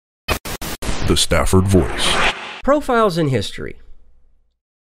the Stafford Voice. Profiles in history.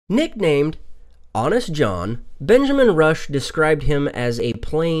 Nicknamed Honest John, Benjamin Rush described him as a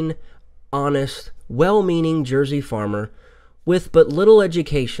plain, honest, well-meaning Jersey farmer with but little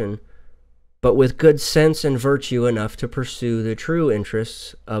education, but with good sense and virtue enough to pursue the true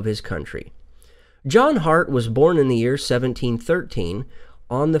interests of his country. John Hart was born in the year 1713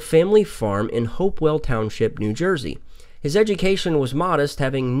 on the family farm in Hopewell Township, New Jersey. His education was modest,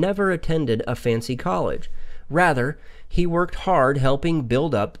 having never attended a fancy college. Rather, he worked hard helping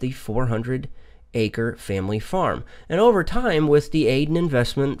build up the 400-acre family farm, and over time, with the aid and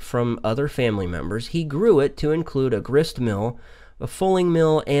investment from other family members, he grew it to include a grist mill, a fulling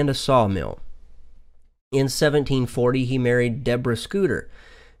mill, and a sawmill. In 1740, he married Deborah Scooter,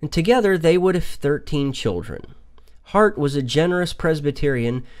 and together they would have 13 children. Hart was a generous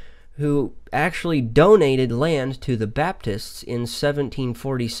Presbyterian who actually donated land to the Baptists in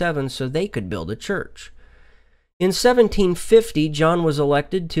 1747 so they could build a church. In 1750, John was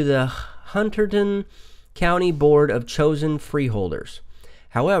elected to the Hunterdon County Board of Chosen Freeholders.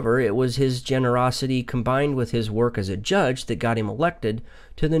 However, it was his generosity combined with his work as a judge that got him elected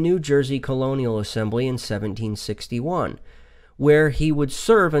to the New Jersey Colonial Assembly in 1761, where he would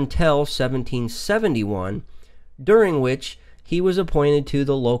serve until 1771, during which he was appointed to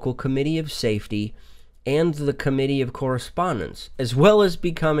the local Committee of Safety and the Committee of Correspondence, as well as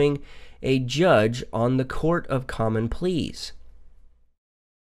becoming a judge on the Court of Common Pleas.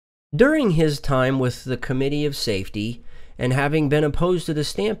 During his time with the Committee of Safety, and having been opposed to the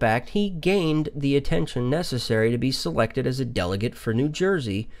Stamp Act, he gained the attention necessary to be selected as a delegate for New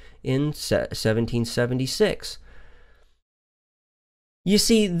Jersey in 1776. You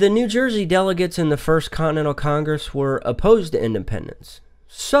see, the New Jersey delegates in the First Continental Congress were opposed to independence,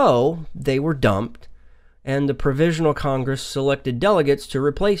 so they were dumped, and the Provisional Congress selected delegates to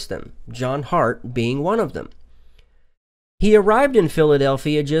replace them, John Hart being one of them. He arrived in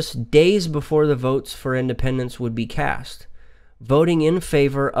Philadelphia just days before the votes for independence would be cast, voting in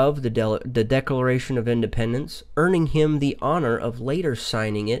favor of the Declaration of Independence, earning him the honor of later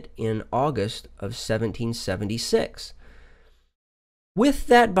signing it in August of 1776. With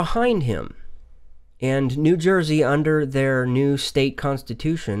that behind him, and New Jersey under their new state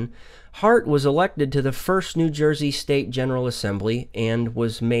constitution, Hart was elected to the first New Jersey State General Assembly and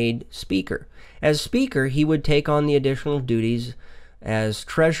was made Speaker. As Speaker, he would take on the additional duties as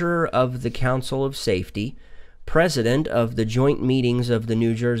Treasurer of the Council of Safety, President of the Joint Meetings of the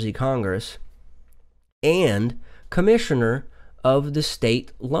New Jersey Congress, and Commissioner of the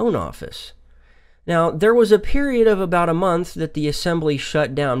State Loan Office. Now, there was a period of about a month that the Assembly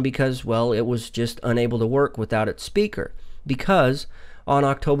shut down because, well, it was just unable to work without its Speaker, because on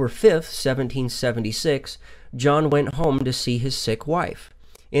October 5th, 1776, John went home to see his sick wife.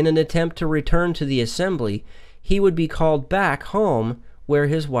 In an attempt to return to the Assembly, he would be called back home where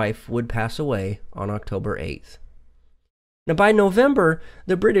his wife would pass away on October 8th. Now, by November,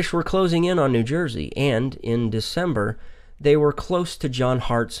 the British were closing in on New Jersey, and in December, they were close to John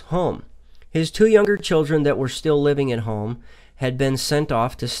Hart's home. His two younger children that were still living at home had been sent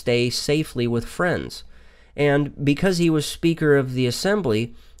off to stay safely with friends, and because he was Speaker of the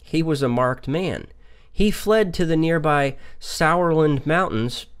Assembly, he was a marked man. He fled to the nearby Sourland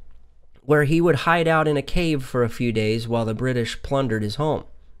Mountains, where he would hide out in a cave for a few days while the British plundered his home.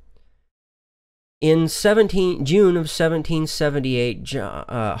 In June of 1778,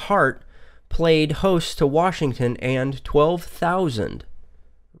 Hart played host to Washington and 12,000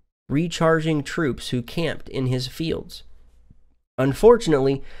 recharging troops who camped in his fields.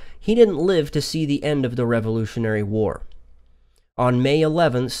 Unfortunately, he didn't live to see the end of the Revolutionary War. On May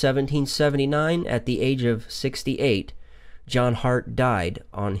 11, 1779, at the age of 68, John Hart died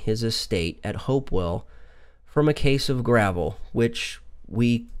on his estate at Hopewell from a case of gravel, which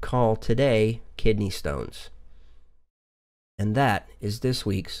we call today kidney stones. And that is this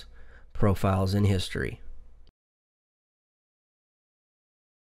week's Profiles in History.